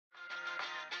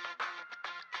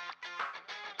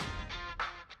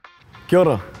Kia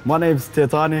ora, my name's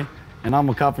Petone and I'm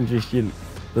a carpentry student.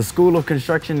 The School of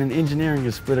Construction and Engineering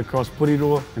is spread across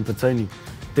Porirua and Petone.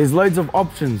 There's loads of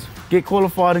options. Get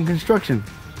qualified in construction.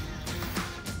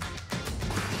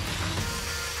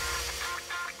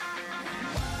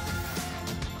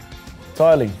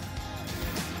 Tiling,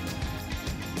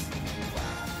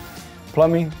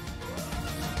 plumbing,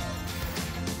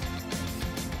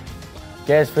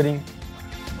 gas fitting,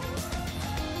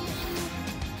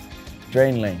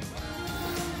 drain laying,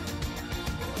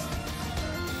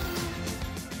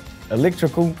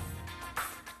 electrical,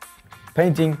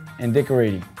 painting and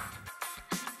decorating.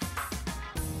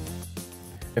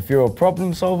 If you're a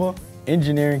problem solver,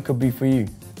 engineering could be for you.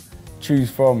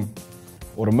 Choose from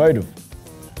automotive,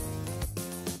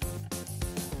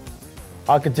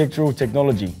 architectural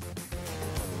technology,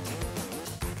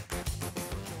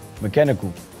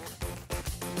 mechanical,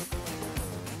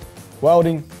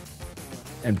 welding,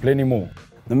 and plenty more.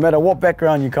 No matter what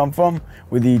background you come from,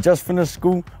 whether you just finished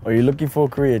school or you're looking for a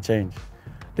career change,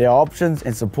 there are options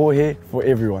and support here for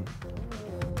everyone.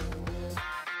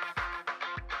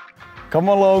 Come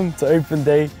along to Open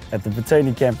Day at the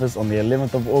Petone campus on the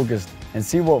 11th of August and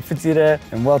see what Whitira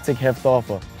and Welltech have to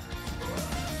offer.